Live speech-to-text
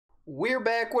We're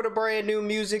back with a brand new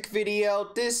music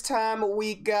video. This time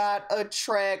we got a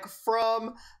track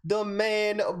from the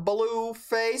man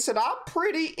Blueface, and I'm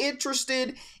pretty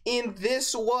interested in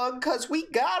this one because we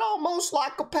got almost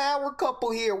like a power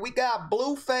couple here. We got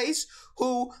Blueface,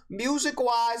 who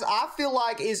music-wise I feel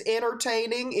like is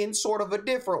entertaining in sort of a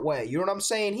different way. You know what I'm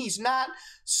saying? He's not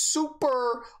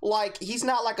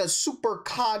like a super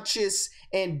conscious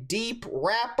and deep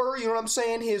rapper. You know what I'm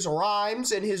saying? His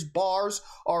rhymes and his bars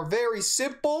are very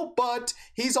simple, but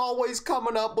he's always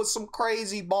coming up with some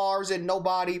crazy bars that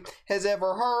nobody has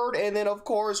ever heard. And then of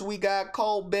course we got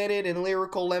Cole Bennett and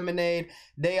Lyrical Lemonade.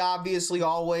 They obviously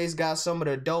always got some of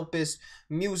the dopest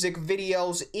music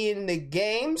videos in the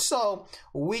game, so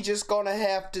we just gonna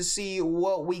have to see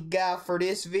what we got for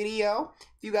this video.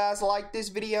 If you guys like this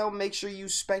video, make sure you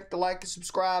spank the like and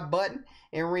subscribe button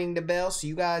and ring the bell so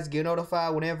you guys get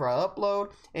notified whenever I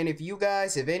upload. And if you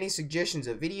guys have any suggestions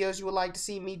of videos you would like to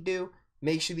see me do,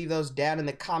 make sure you leave those down in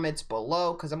the comments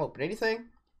below because I'm open to anything.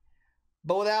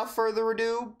 But without further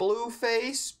ado,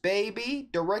 Blueface, Baby,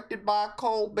 directed by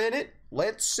Cole Bennett.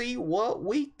 Let's see what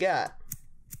we got.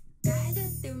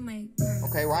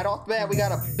 Okay, right off the bat, we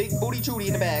got a big booty chooty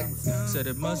in the bag. Said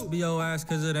it must be your ass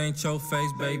cause it ain't your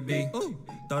face, baby.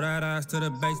 Throw that ass to the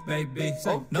base, baby.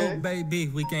 Say, no, baby,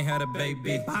 we can't have a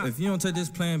baby. If you don't take this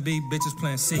plan B, bitches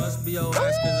plan C. Must be your ass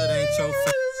cause it ain't your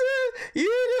face.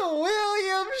 You the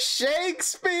William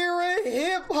Shakespeare of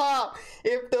hip-hop.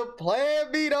 If the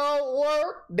plan B don't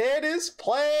work, then it's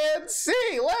plan C.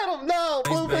 Let them know,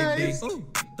 Blueface.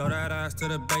 Throw that ass to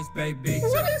the base, baby.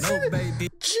 No, baby.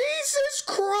 Jesus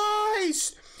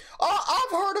Christ!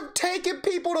 I've heard of taking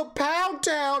people to Pound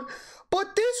Town,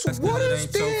 but this, what is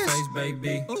this? Face,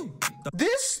 baby.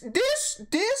 This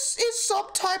is some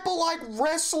type of like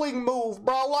wrestling move,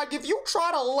 bro. Like if you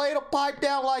try to lay the pipe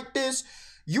down like this,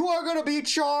 you are gonna be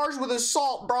charged with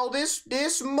assault, bro.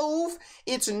 This move,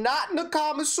 it's not in the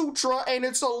Kama Sutra, and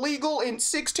it's illegal in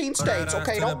 16 states.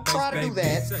 Okay, don't try to do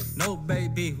that. No,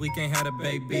 baby, we can't have a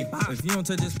baby. If you don't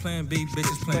take this plan B,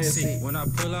 bitches plan C. When I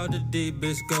pull out the D,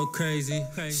 bitch go crazy.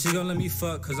 She gon' let me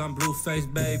fuck cause I'm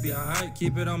Blueface, baby. Alright,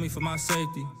 keep it on me for my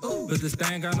safety. But this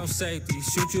thing got no safety.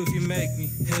 Shoot you if you make me.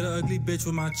 Hit an ugly bitch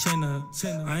with my chin up.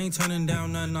 I ain't turning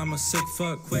down nothing, I'm a sick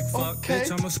fuck, quick fuck.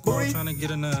 Bitch, I'm a squirrel trying to get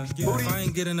enough. If I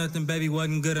ain't getting nothing, baby,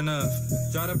 wasn't good enough.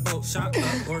 Draw the boat, shot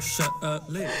up, or shut up.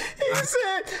 He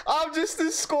said, I'm just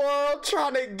a squirrel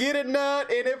trying to get a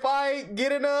nut, and if I ain't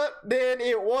get a nut, then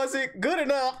it wasn't good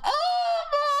enough. Oh,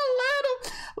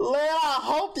 I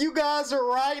hope you guys are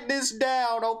writing this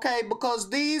down, okay? Because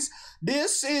this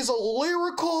is a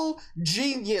lyrical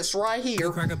genius right here.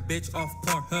 Crack a bitch off,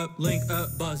 park up, link up,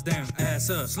 buzz down, ass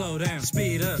up, slow down,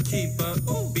 speed up, keep up,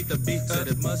 beat the beat up. Said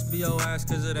it must be your ass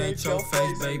cause it ain't your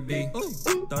face, baby.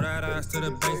 Throw that ass to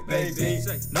the base, baby.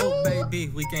 Say, no, baby,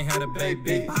 we can't have a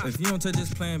baby. If you don't take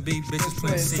this plan B, bitches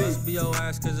plan C. Must be your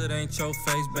ass cause it ain't your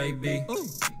face, baby.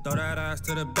 Throw that ass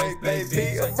to the base,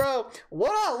 baby. Bro,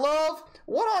 what I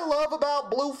love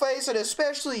about Blueface, and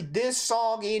especially this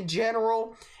song in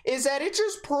general, is that it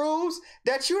just proves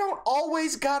that you don't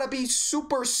always gotta be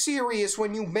super serious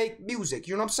when you make music.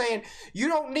 You know what I'm saying? You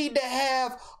don't need to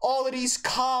have all of these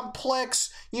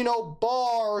complex, you know,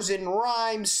 bars and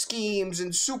rhyme schemes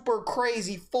and super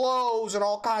crazy flows and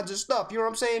all kinds of stuff. You know what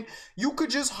I'm saying? You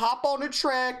could just hop on the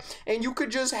track and you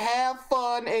could just have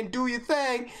fun and do your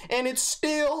thing, and it's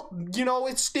still, you know,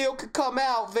 it still could come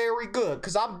out very good,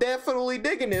 because I'm definitely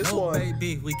digging this one.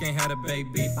 Baby, we can't have a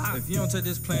baby. If you don't take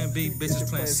this plan B, bitches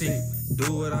plan C.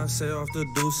 Do what I say off the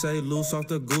do say, loose off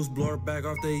the goose, blow it back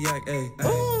off the yak,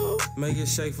 ayy. Make it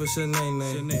shake for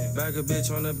Shanae. Back a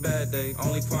bitch on a bad day,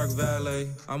 only park valet.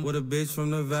 I'm with a bitch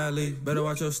from the valley. Better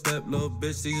watch your step, little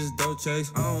bitch, these is dope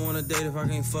chase. I don't wanna date if I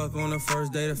can't fuck on the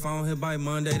first date. If I don't hit by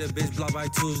Monday, the bitch block by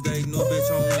Tuesday. New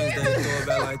bitch on Wednesday, throw it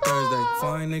back like Thursday.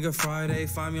 Fine nigga Friday,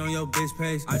 find me on your bitch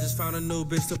page. I just found a new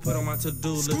bitch to put on my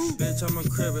to-do list. Bitch, I'm a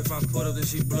crib, if I put up then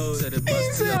she blew. Said it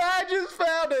he said I just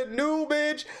found a new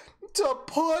bitch to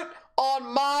put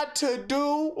on my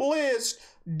to-do list.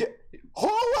 Who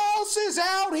else is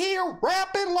out here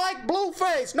rapping like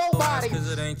Blueface? Nobody.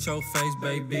 Cause it ain't your face,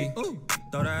 baby.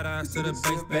 Throw that ass to the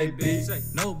base, baby. Say,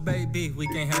 no, baby, we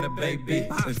can't have a baby.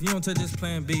 If you don't take this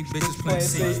plan B, bitches plan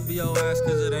C. Must be your ass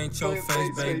cause it ain't your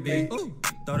face, baby.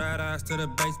 Throw Throw that ass to the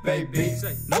base, baby.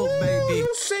 Say, no, Ooh, baby.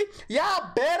 you see,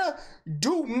 y'all better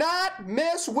do not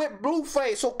mess with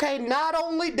Blueface, okay? Not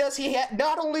only does he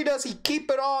keep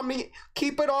it on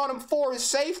him for his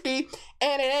safety,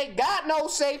 and it ain't got no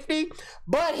safety,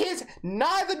 but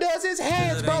neither does his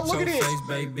hands, bro. Look at this.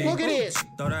 Look at this.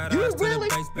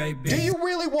 Do you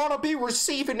really want to be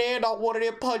receiving end on one of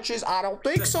them punches? I don't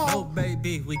think so. No,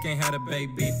 baby, we can't have a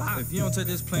baby. If you don't take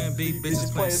this plan B,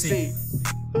 bitches plan C.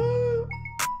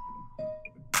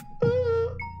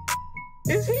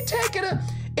 Is he taking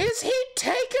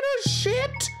a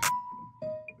shit?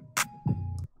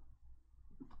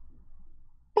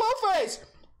 Blueface,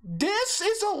 this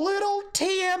is a little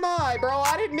TMI, bro.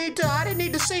 I didn't need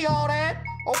to see all that.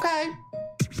 Okay.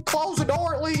 Close the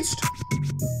door at least.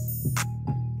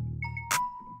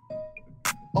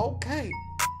 Okay.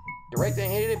 Directed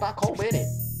and edited by Cole Bennett.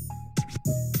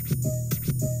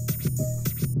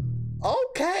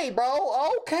 Okay,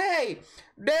 bro. Okay.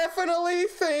 Definitely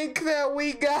think that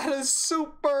we got a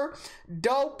super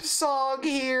dope song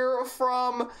here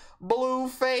from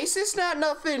Blueface. It's not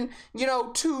nothing,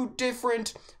 too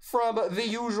different from the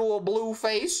usual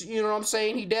Blueface. You know what I'm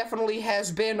saying? He definitely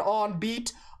has been on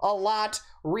beat a lot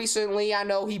recently. I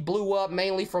know he blew up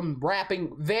mainly from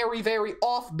rapping very, very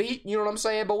offbeat. You know what I'm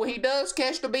saying? But when he does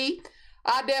catch the beat,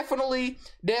 I definitely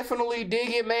dig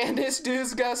it, man. This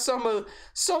dude's got some of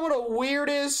the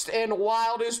weirdest and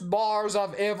wildest bars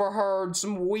I've ever heard.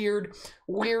 Some weird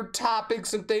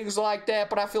topics and things like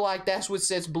that. But I feel like that's what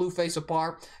sets Blueface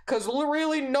apart. Because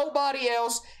really nobody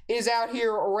else is out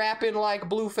here rapping like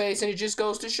Blueface. And it just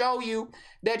goes to show you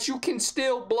that you can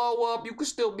still blow up, you can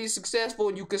still be successful,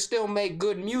 and you can still make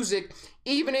good music,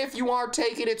 even if you aren't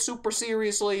taking it super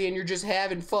seriously and you're just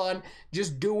having fun,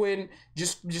 just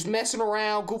messing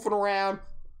around, goofing around,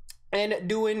 and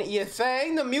doing your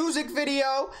thing. The music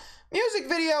video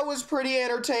was pretty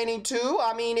entertaining too.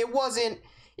 I mean, it wasn't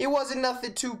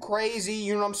nothing too crazy,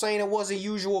 you know what I'm saying? It wasn't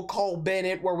usual Cole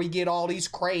Bennett where we get all these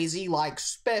crazy like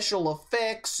special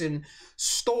effects and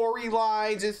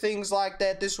storylines and things like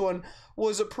that. This one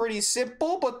was a pretty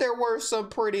simple, but there were some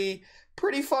pretty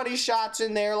funny shots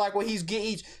in there, like when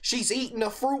she's eating the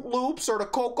Fruit Loops or the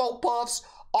Cocoa Puffs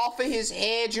off of his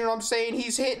head, you know what I'm saying?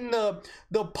 He's hitting the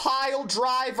pile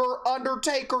driver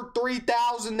Undertaker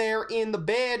 3000 there in the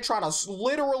bed, trying to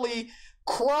literally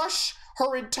crush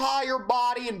her entire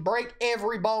body and break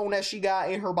every bone that she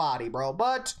got in her body, bro.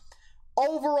 But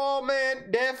overall,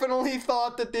 man, definitely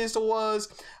thought that this was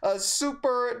a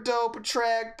super dope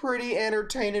track, pretty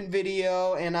entertaining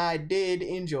video, and I did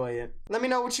enjoy it. Let me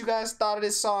know what you guys thought of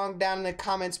this song down in the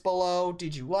comments below.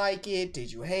 Did you like it?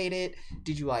 Did you hate it?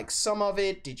 Did you like some of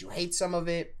it? Did you hate some of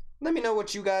it? Let me know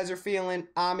what you guys are feeling.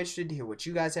 I'm interested to hear what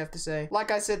you guys have to say.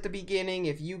 Like I said at the beginning,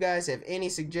 if you guys have any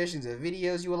suggestions of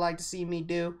videos you would like to see me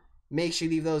do, make sure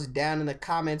you leave those down in the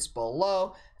comments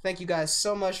below. Thank you guys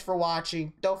so much for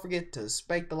watching. Don't forget to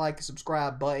spank the like and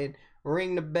subscribe button,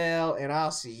 ring the bell, and I'll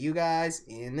see you guys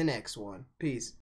in the next one. Peace.